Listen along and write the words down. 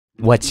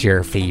What's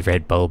your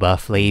favorite boba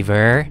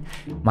flavor?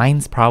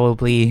 Mine's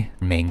probably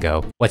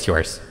mango. What's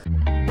yours?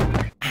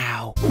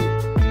 Ow.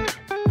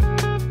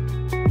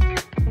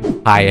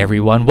 Hi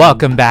everyone,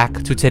 welcome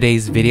back to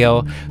today's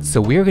video. So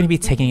we're going to be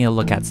taking a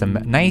look at some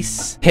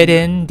nice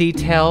hidden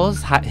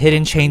details,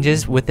 hidden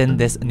changes within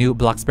this new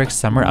Bloxburg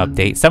summer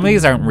update. Some of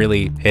these aren't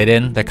really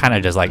hidden, they're kind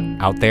of just like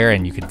out there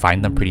and you can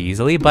find them pretty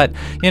easily. But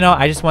you know,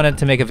 I just wanted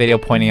to make a video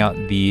pointing out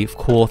the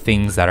cool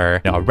things that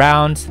are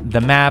around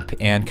the map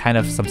and kind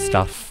of some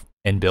stuff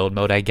in build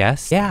mode, I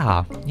guess.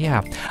 Yeah.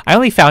 I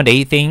only found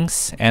 8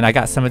 things, and I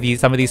got some of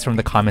these from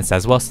the comments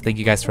as well, so thank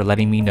you guys for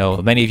letting me know.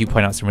 Many of you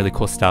point out some really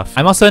cool stuff.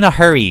 I'm also in a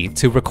hurry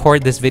to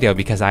record this video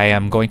because I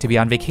am going to be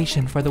on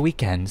vacation for the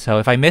weekend, so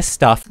if I miss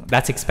stuff,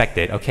 that's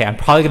expected. Okay, I'm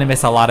probably gonna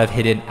miss a lot of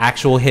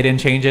actual hidden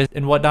changes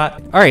and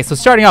whatnot. All right, so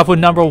starting off with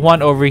number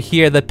 1 over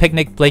here, the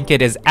picnic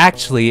blanket is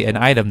actually an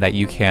item that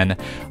you can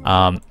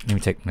let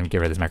me get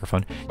rid of this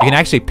microphone. You can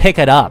actually pick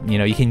it up,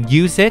 you can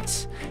use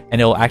it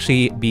and it'll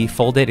actually be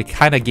folded. It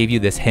kind of gave you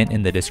this hint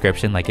in the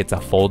description, like it's a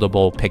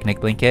foldable picnic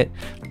blanket.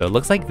 So it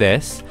looks like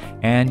this,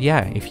 and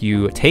yeah, if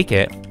you take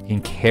it, you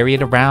can carry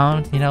it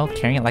around,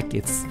 carrying it like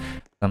it's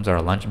some sort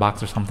of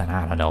lunchbox or something,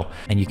 I don't know.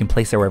 And you can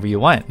place it wherever you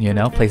want,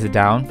 place it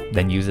down,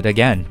 then use it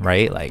again,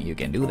 right? Like you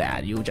can do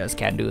that, you just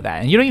can't do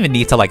that. And you don't even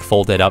need to like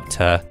fold it up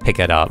to pick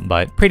it up,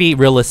 but pretty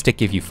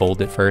realistic if you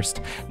fold it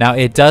first. Now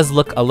it does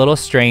look a little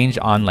strange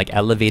on like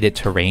elevated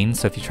terrain.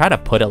 So if you try to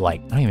put it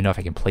like, I don't even know if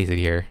I can place it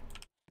here.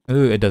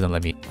 Ooh, it doesn't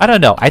let me. I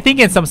don't know. I think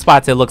in some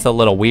spots it looks a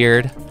little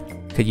weird.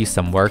 Could use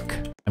some work.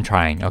 I'm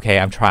trying, okay?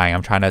 I'm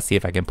trying to see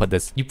if I can put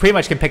this. You pretty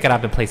much can pick it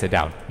up and place it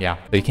down. Yeah.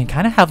 So you can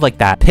kind of have like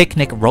that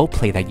picnic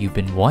roleplay that you've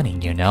been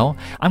wanting,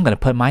 I'm gonna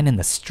put mine in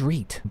the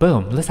street.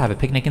 Boom. Let's have a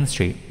picnic in the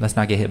street. Let's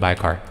not get hit by a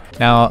car.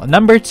 Now,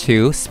 number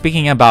 2,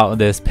 speaking about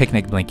this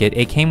picnic blanket,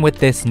 it came with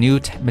this new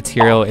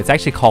material. It's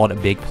actually called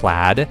Big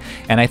Plaid.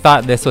 And I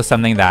thought this was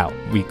something that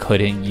we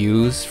couldn't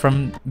use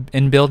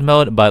in build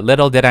mode, but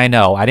little did I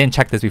know. I didn't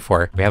check this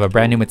before. We have a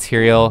brand new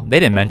material. They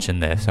didn't mention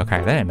this, okay?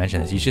 They didn't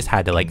mention this. You just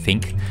had to like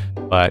think.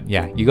 But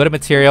yeah, you go to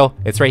material,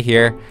 it's right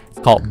here. It's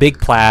called Big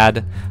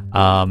Plaid.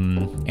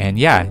 And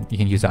yeah, you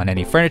can use it on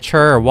any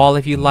furniture or wall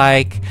if you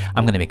like.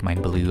 I'm gonna make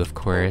mine blue, of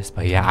course,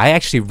 but yeah, I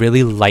actually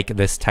really like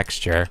this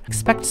texture.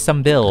 Expect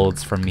some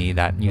builds from me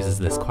that uses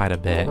this quite a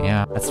bit.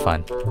 Yeah, that's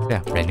fun. Yeah,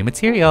 brand new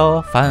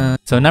material, fun.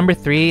 So number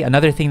 3,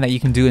 another thing that you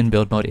can do in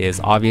build mode is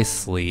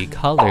obviously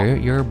color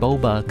your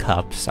boba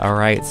cups. All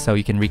right, so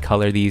you can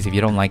recolor these if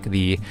you don't like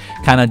the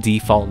kind of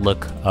default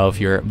look of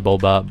your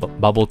boba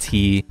bubble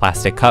tea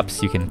plastic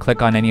cups. You can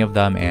click on any of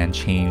them and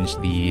change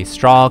the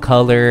straw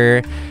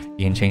color.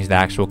 You can change the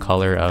actual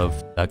color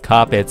of the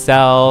cup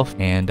itself,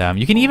 and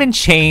you can even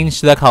change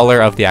the color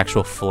of the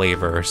actual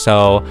flavor.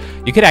 So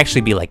you could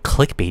actually be like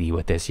clickbaity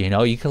with this, you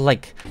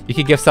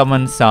could give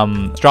someone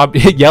some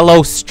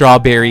yellow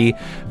strawberry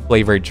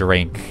flavored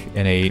drink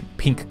in a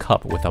pink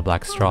cup with a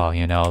black straw,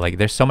 like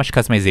there's so much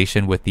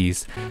customization with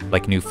these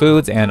like new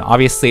foods. And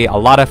obviously a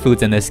lot of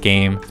foods in this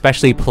game,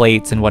 especially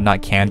plates and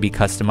whatnot, can be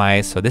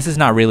customized. So this is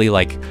not really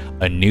like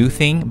a new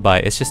thing,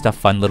 but it's just a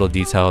fun little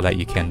detail that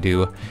you can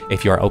do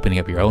if you are opening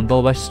up your own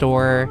boba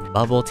store,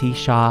 bubble tea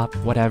shop,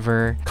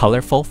 whatever.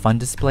 Colorful, fun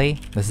display.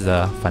 This is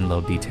a fun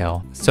little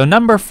detail. So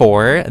number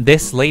 4,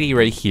 this lady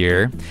right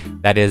here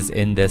that is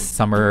in this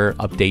summer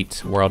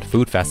update World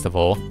Food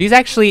Festival. She's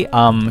actually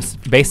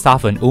based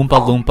off an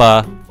Oompa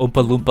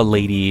Loompa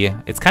lady.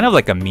 It's kind of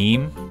like a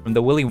meme from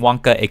the Willy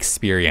Wonka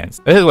experience.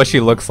 This is what she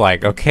looks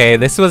like. Okay,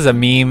 this was a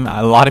meme.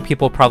 A lot of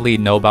people probably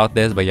know about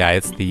this, but yeah,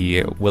 it's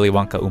the Willy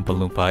Wonka Oompa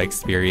Loompa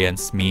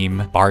experience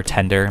meme.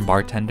 Bartender,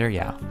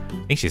 yeah.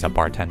 I think she's a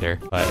bartender,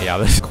 but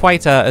yeah, it's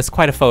quite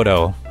a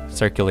photo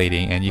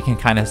circulating, and you can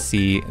kind of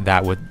see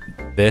that with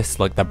this,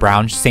 like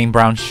the same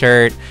brown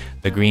shirt,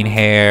 the green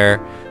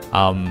hair,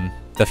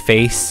 the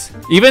face,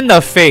 even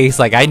the face,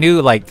 like I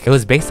knew like it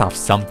was based off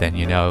something,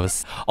 it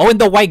was, oh, and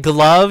the white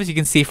gloves, you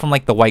can see from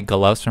like the white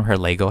gloves from her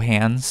Lego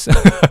hands.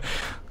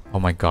 Oh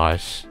my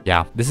gosh.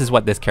 Yeah, this is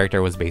what this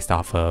character was based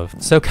off of.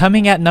 So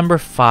coming at number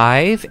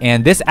 5,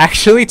 and this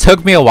actually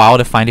took me a while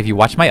to find. If you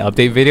watch my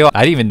update video,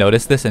 I didn't even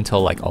notice this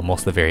until like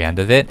almost the very end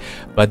of it.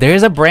 But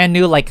there's a brand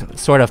new like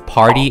sort of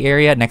party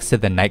area next to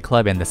the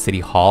nightclub and the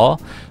city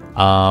hall.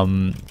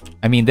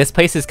 I mean, this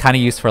place is kind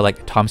of used for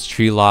like Tom's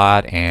Tree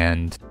Lot,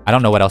 and I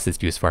don't know what else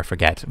it's used for, I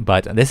forget.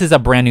 But this is a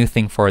brand new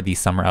thing for the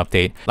summer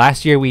update.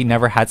 Last year, we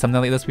never had something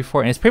like this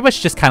before, and it's pretty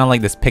much just kind of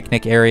like this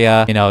picnic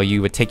area.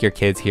 You would take your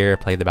kids here,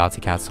 play the bouncy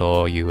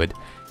castle, you would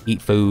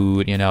eat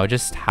food,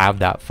 just have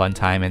that fun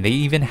time. And they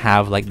even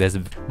have like this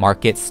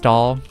market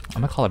stall.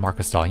 I'm gonna call it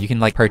market stall. You can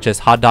like purchase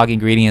hot dog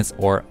ingredients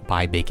or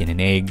buy bacon and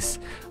eggs.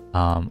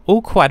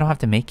 Oh, cool, I don't have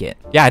to make it.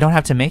 Yeah, I don't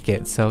have to make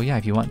it. So yeah,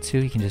 if you want to,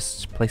 you can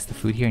just place the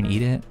food here and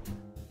eat it.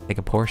 Take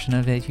a portion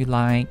of it if you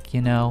like,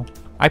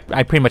 I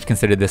pretty much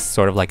consider this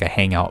sort of like a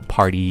hangout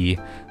party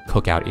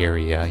cookout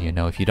area,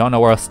 if you don't know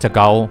where else to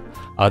go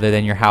other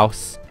than your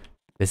house,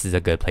 this is a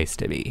good place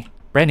to be.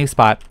 Brand new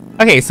spot.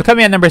 Okay, so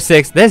coming at number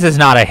 6, this is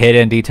not a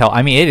hidden detail.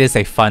 I mean, it is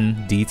a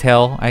fun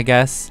detail, I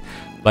guess.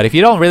 But if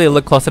you don't really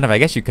look close enough, I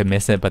guess you could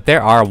miss it. But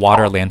there are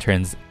water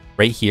lanterns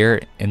right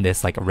here in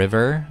this like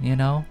river, you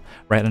know,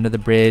 right under the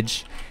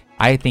bridge.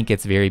 I think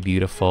it's very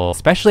beautiful,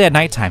 especially at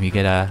nighttime. You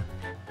get a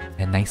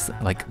nice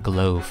like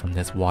glow from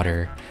this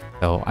water.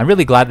 So I'm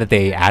really glad that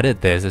they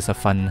added this. It's a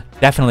fun,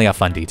 definitely a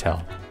fun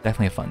detail.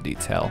 Definitely a fun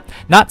detail.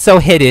 Not so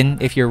hidden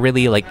if you're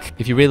really like,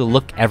 if you really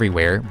look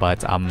everywhere,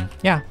 but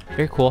yeah,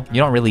 very cool. You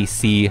don't really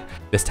see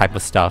this type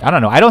of stuff. I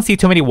don't know. I don't see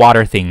too many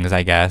water things,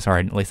 I guess, or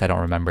at least I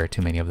don't remember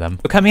too many of them.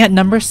 But coming at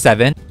number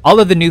 7, all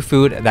of the new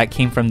food that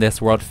came from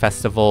this World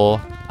Festival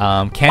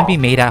can be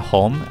made at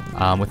home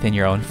within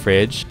your own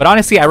fridge. But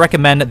honestly, I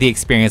recommend the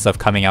experience of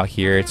coming out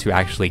here to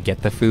actually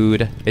get the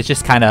food. It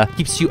just kind of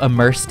keeps you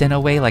immersed in a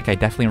way. Like, I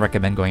definitely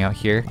recommend going out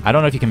here. I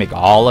don't know if you can make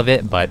all of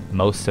it, but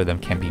most of them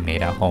can be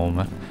made at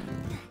home.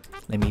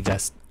 Let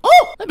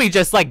me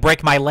just like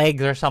break my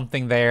legs or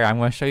something there. I'm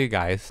going to show you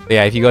guys. But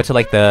yeah, if you go to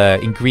like the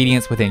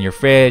ingredients within your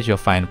fridge, you'll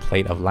find a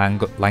plate of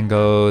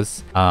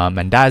langos,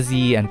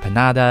 mandazi,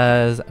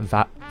 empanadas,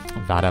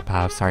 vada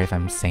pav. Sorry if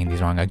I'm saying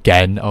these wrong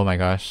again. Oh my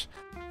gosh.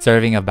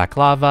 Serving of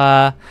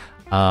baklava,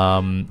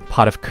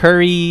 pot of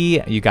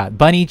curry, you got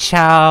bunny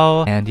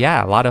chow, and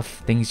yeah, a lot of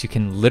things you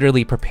can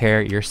literally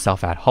prepare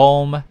yourself at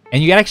home.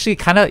 And you can actually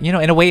kind of, you know,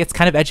 in a way it's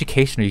kind of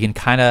educational. You can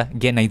kind of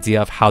get an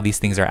idea of how these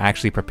things are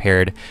actually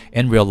prepared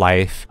in real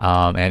life.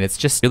 And it's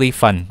just really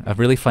fun, a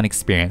really fun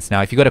experience.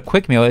 Now, if you go to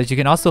Quick Meals, you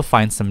can also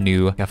find some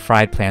new like,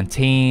 fried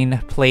plantain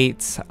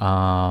plates,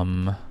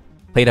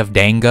 plate of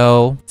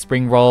dango,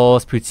 spring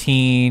rolls,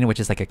 poutine, which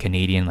is like a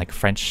Canadian, like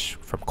French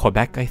from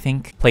Quebec, I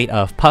think. Plate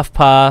of puff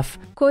puff.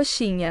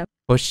 Coxinha.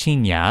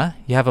 Coxinha.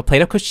 You have a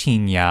plate of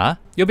coxinha.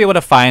 You'll be able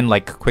to find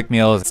like Quick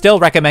Meals. Still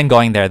recommend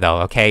going there though,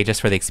 okay?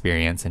 Just for the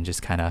experience and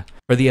just kind of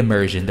for the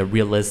immersion, the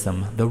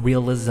realism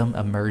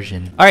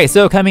immersion. All right,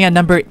 so coming at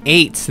number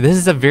 8, this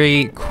is a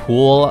very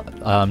cool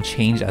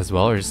change as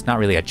well, or it's not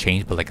really a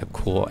change, but like a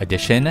cool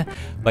addition.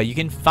 But you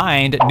can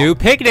find new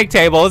picnic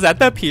tables at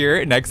the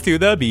pier next to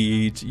the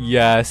beach.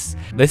 Yes,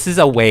 this is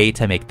a way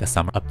to make the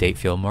summer update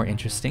feel more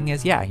interesting.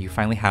 Is yeah, you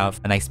finally have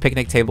a nice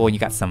picnic table and you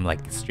got some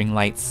like string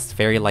lights,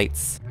 fairy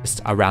lights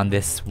just around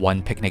this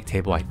one picnic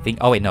table. I think.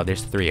 Oh wait, no,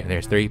 there's 3.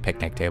 There's 3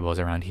 picnic tables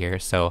around here,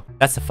 so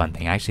that's a fun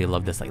thing. I actually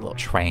love this like little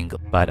triangle.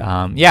 But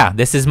yeah,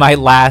 this is my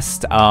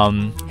last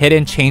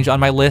hidden change on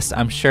my list.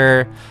 I'm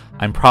sure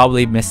I'm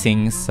probably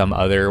missing some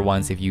other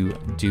ones. If you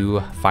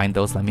do find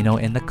those, let me know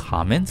in the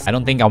comments. I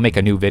don't think I'll make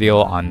a new video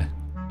on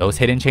those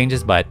hidden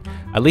changes, but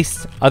at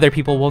least other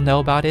people will know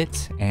about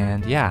it.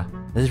 And yeah,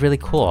 this is really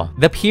cool.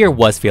 The pier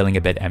was feeling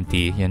a bit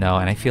empty, you know,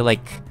 and I feel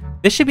like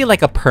this should be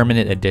like a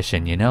permanent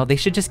addition, you know? They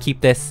should just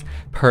keep this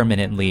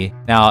permanently.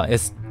 Now,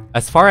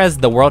 as far as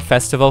the World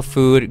Festival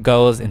food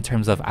goes, in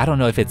terms of, I don't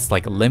know if it's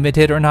like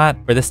limited or not.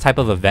 For this type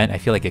of event, I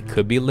feel like it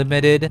could be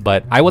limited,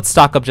 but I would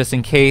stock up just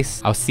in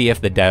case. I'll see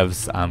if the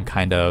devs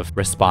kind of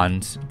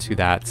respond to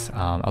that.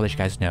 I'll let you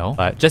guys know.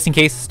 But just in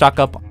case, stock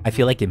up. I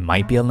feel like it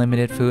might be a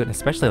limited food,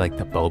 especially like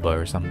the boba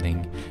or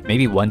something.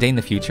 Maybe one day in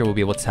the future, we'll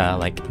be able to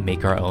like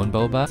make our own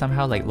boba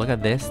somehow. Like, look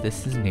at this.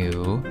 This is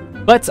new.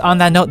 But on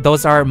that note,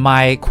 those are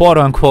my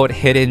quote-unquote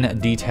hidden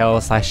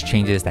details /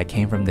 changes that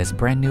came from this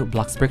brand new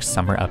Bloxburg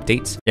summer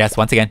update. Yes,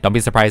 once again, don't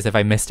be surprised if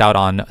I missed out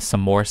on some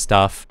more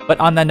stuff. But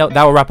on that note,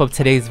 that will wrap up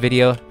today's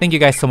video. Thank you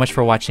guys so much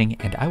for watching,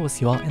 and I will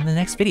see you all in the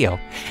next video.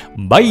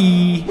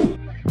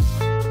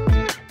 Bye!